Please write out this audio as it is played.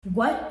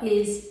What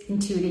is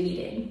intuitive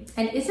eating?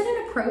 And is it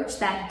an approach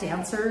that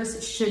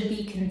dancers should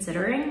be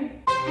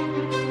considering?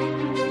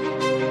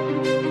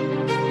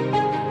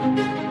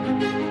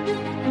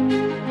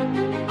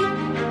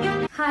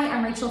 Hi,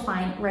 I'm Rachel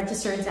Fine,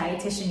 registered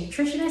dietitian,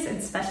 nutritionist,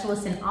 and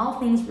specialist in all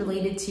things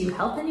related to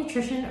health and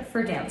nutrition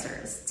for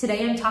dancers.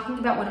 Today I'm talking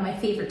about one of my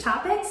favorite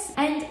topics,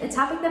 and a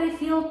topic that I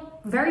feel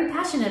very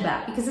passionate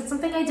about because it's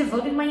something I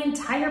devoted my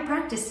entire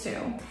practice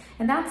to,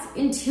 and that's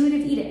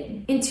intuitive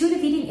eating.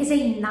 Intuitive eating is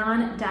a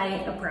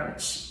non-diet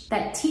approach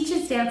that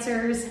teaches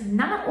dancers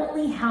not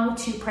only how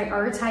to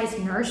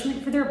prioritize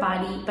nourishment for their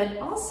body, but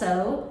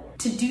also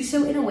to do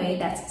so in a way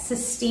that's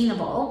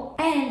sustainable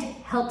and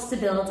helps to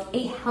build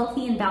a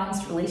healthy and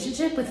balanced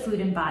relationship with food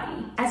and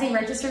body. As a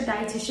registered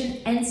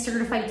dietitian and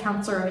certified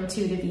counselor of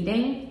intuitive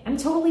eating, I'm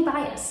totally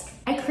biased.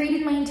 I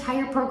created my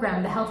entire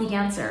program, The Healthy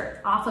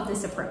Dancer, off of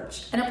this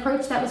approach, an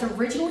approach that was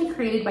originally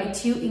created by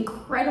two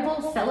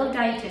incredible fellow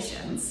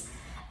dietitians,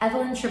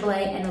 Evelyn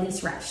Tremblay and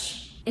Elise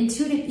Resch.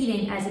 Intuitive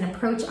eating as an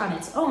approach on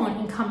its own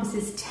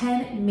encompasses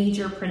 10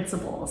 major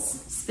principles,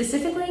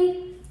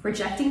 specifically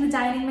rejecting the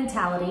dieting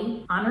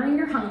mentality, honoring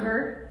your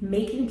hunger,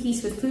 making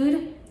peace with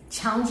food,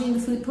 challenging the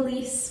food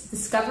police,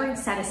 discovering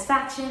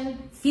satisfaction,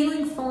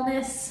 feeling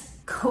fullness,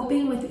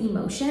 coping with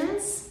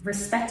emotions,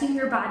 respecting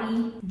your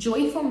body,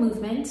 joyful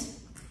movement,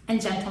 and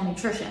gentle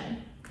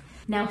nutrition.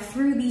 Now,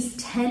 through these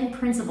 10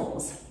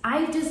 principles,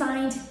 I've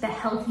designed the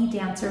Healthy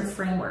Dancer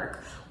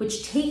Framework,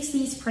 which takes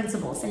these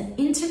principles and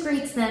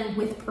integrates them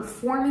with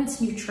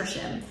performance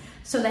nutrition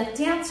so that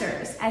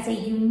dancers, as a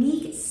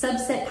unique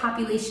subset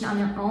population on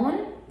their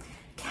own,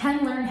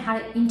 can learn how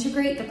to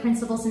integrate the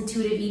principles of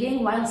intuitive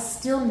eating while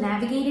still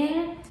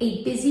navigating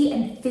a busy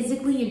and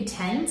physically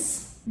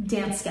intense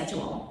dance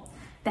schedule.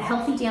 The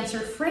Healthy Dancer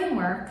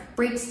Framework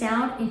breaks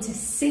down into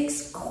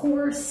 6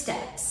 core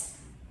steps: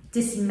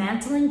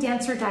 dismantling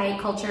dancer diet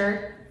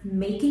culture,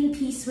 making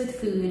peace with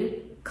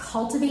food,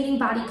 cultivating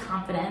body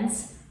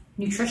confidence,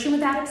 nutrition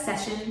without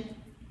obsession,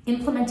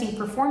 implementing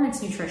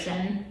performance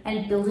nutrition,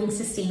 and building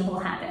sustainable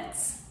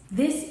habits.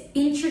 This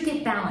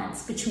intricate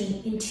balance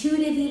between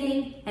intuitive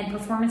eating and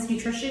performance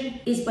nutrition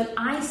is what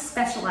I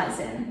specialize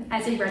in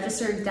as a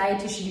registered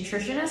dietitian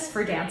nutritionist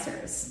for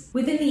dancers.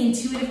 Within the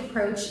intuitive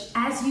approach,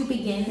 as you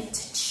begin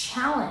to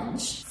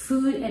challenge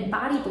food and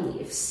body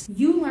beliefs,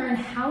 you learn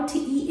how to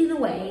eat in a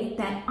way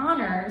that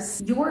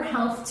honors your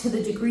health to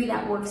the degree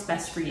that works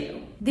best for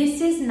you.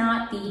 This is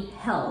not the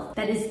health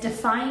that is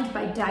defined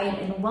by diet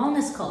and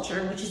wellness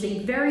culture, which is a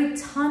very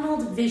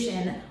tunneled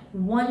vision,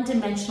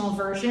 one-dimensional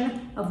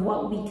version of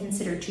what we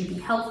consider to be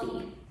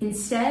healthy.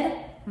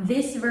 Instead,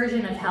 this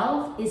version of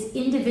health is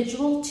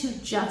individual to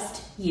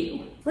just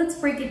you. Let's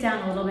break it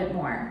down a little bit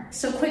more.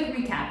 So, quick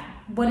recap.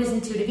 What is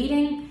intuitive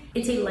eating?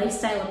 It's a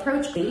lifestyle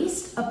approach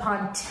based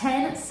upon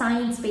 10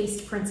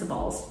 science-based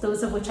principles,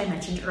 those of which I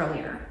mentioned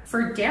earlier.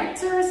 For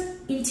dancers,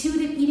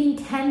 intuitive eating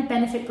can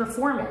benefit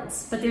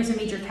performance, but there's a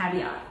major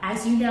caveat.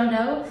 As you now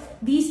know,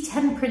 these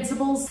 10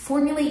 principles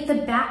formulate the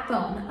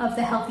backbone of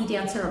the Healthy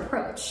Dancer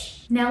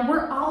approach. Now,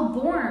 we're all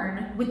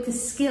born with the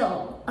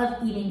skill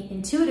of eating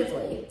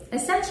intuitively.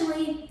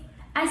 Essentially,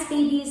 as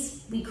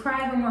babies, we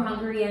cry when we're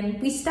hungry and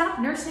we stop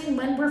nursing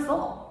when we're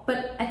full.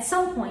 But at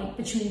some point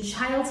between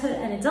childhood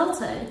and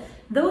adulthood,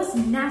 those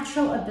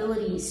natural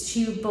abilities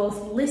to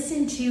both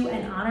listen to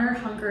and honor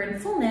hunger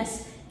and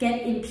fullness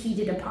get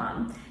impeded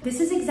upon. This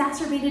is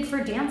exacerbated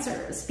for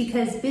dancers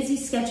because busy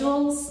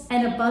schedules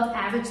and above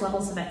average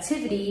levels of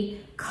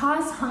activity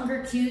cause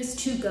hunger cues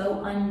to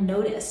go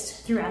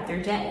unnoticed throughout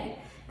their day.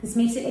 This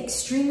makes it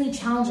extremely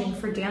challenging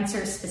for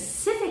dancers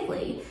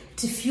specifically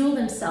to fuel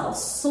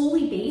themselves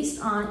solely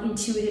based on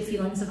intuitive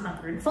feelings of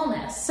hunger and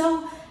fullness.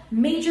 So,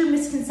 major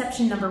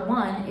misconception number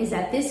 1 is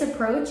that this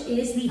approach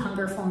is the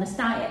hunger fullness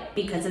diet,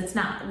 because it's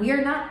not. We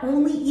are not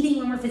only eating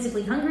when we're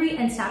physically hungry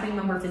and stopping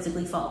when we're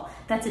physically full.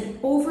 That's an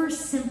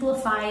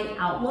oversimplified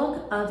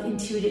outlook of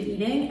intuitive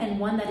eating, and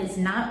one that is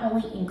not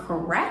only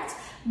incorrect,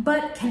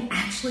 but can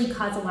actually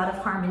cause a lot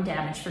of harm and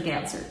damage for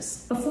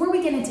dancers. Before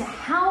we get into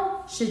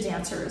how should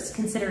dancers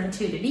consider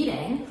intuitive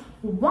eating,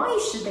 why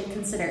should they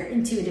consider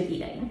intuitive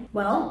eating?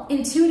 Well,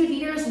 intuitive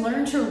eaters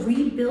learn to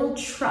rebuild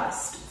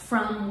trust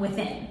from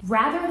within.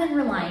 Rather than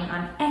relying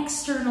on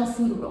external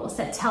food rules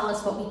that tell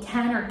us what we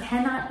can or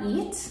cannot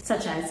eat,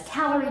 such as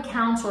calorie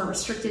counts or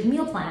restricted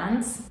meal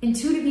plans,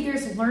 intuitive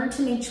eaters learn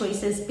to make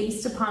choices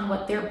based upon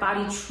what their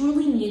body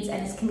truly needs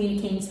and is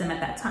communicating to them at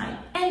that time,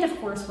 and of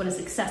course what is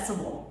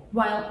accessible.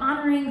 While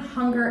honoring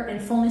hunger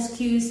and fullness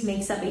cues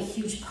makes up a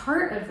huge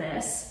part of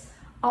this,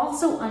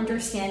 also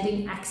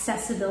understanding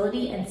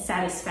accessibility and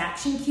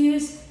satisfaction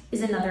cues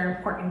is another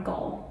important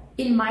goal.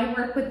 In my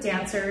work with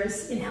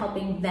dancers, in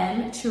helping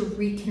them to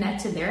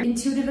reconnect to their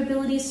intuitive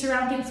abilities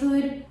surrounding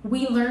food,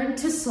 we learn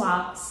to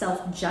swap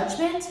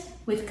self-judgment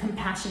with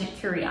compassionate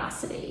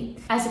curiosity.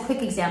 As a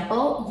quick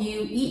example,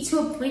 you eat to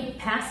a point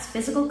past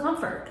physical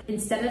comfort.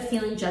 Instead of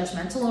feeling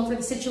judgmental over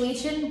the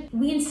situation,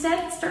 we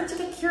instead start to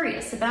get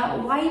curious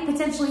about why it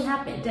potentially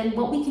happened and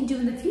what we can do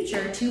in the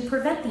future to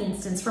prevent the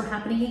instance from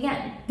happening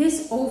again.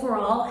 This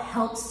overall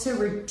helps to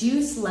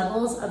reduce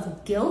levels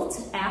of guilt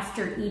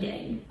after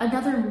eating.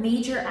 Another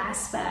major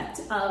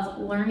aspect of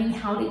learning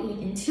how to eat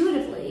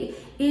intuitively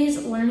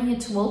is learning a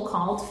tool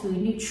called food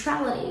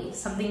neutrality,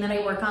 something that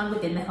I work on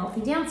within The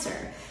Healthy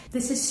Dancer.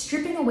 This is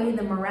stripping away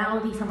the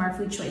morality from our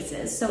food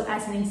choices. So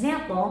as an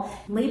example,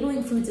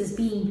 labeling foods as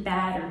being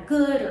bad or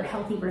good or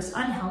healthy versus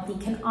unhealthy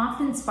can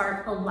often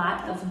spark a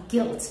lot of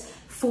guilt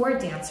for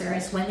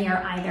dancers when they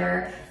are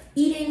either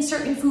eating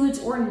certain foods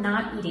or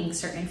not eating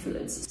certain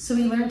foods. So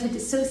we learn to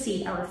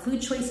dissociate our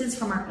food choices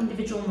from our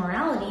individual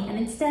morality and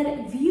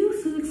instead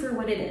view food for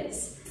what it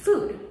is,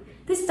 food.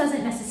 This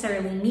doesn't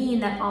necessarily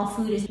mean that all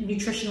food is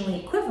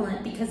nutritionally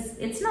equivalent, because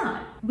it's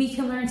not. We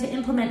can learn to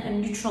implement a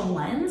neutral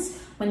lens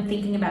when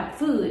thinking about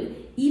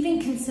food, even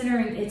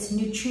considering its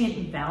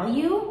nutrient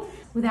value,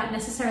 without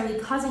necessarily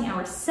causing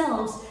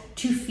ourselves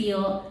to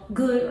feel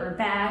good or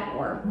bad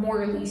or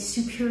morally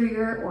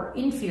superior or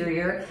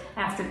inferior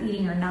after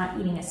eating or not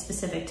eating a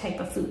specific type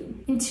of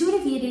food.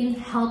 Intuitive eating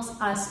helps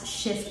us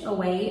shift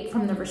away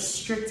from the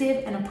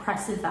restrictive and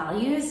oppressive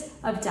values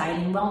of diet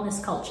and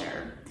wellness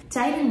culture.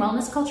 Diet and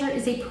wellness culture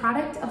is a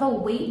product of a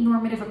weight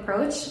normative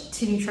approach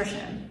to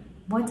nutrition.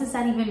 What does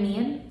that even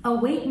mean? A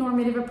weight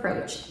normative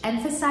approach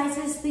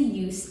emphasizes the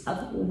use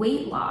of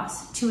weight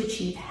loss to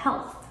achieve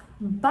health.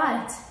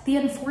 But the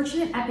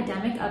unfortunate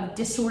epidemic of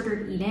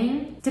disordered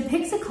eating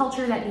depicts a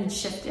culture that needs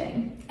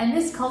shifting. And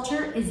this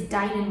culture is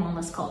diet and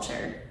wellness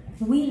culture.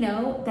 We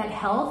know that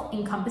health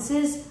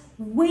encompasses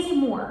way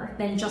more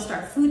than just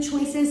our food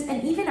choices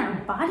and even our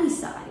body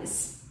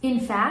size. In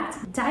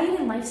fact, diet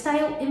and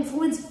lifestyle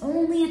influence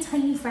only a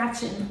tiny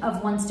fraction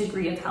of one's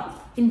degree of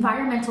health.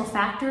 Environmental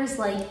factors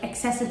like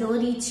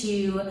accessibility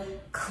to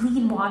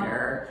clean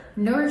water,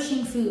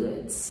 nourishing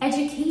foods,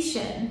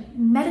 education,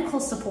 medical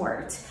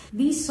support,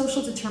 these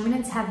social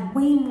determinants have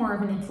way more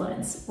of an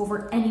influence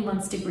over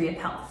anyone's degree of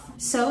health.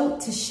 So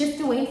to shift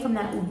away from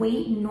that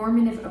weight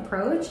normative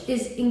approach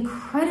is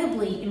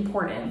incredibly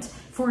important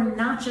for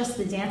not just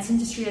the dance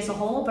industry as a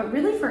whole, but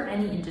really for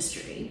any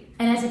industry.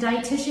 And as a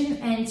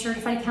dietitian and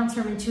certified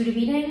counselor of intuitive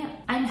eating,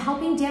 I'm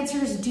helping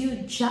dancers do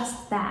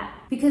just that.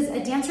 Because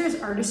a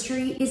dancer's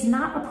artistry is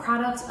not a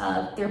product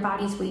of their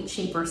body's weight,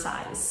 shape, or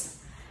size.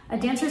 A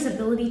dancer's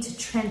ability to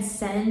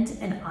transcend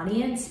an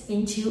audience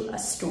into a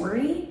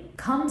story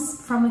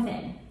comes from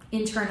within,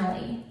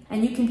 internally,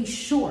 and you can be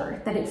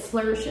sure that it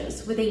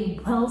flourishes with a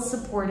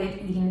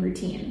well-supported eating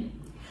routine.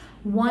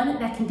 One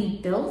that can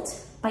be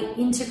built by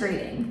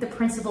integrating the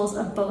principles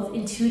of both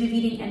intuitive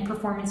eating and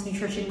performance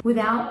nutrition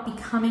without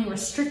becoming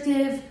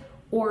restrictive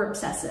or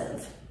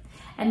obsessive.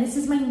 And this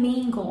is my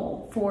main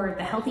goal for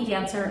The Healthy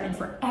Dancer and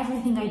for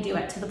everything I do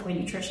at To The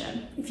Point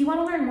Nutrition. If you want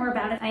to learn more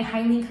about it, I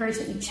highly encourage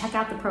that you check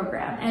out the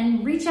program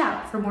and reach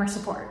out for more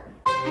support.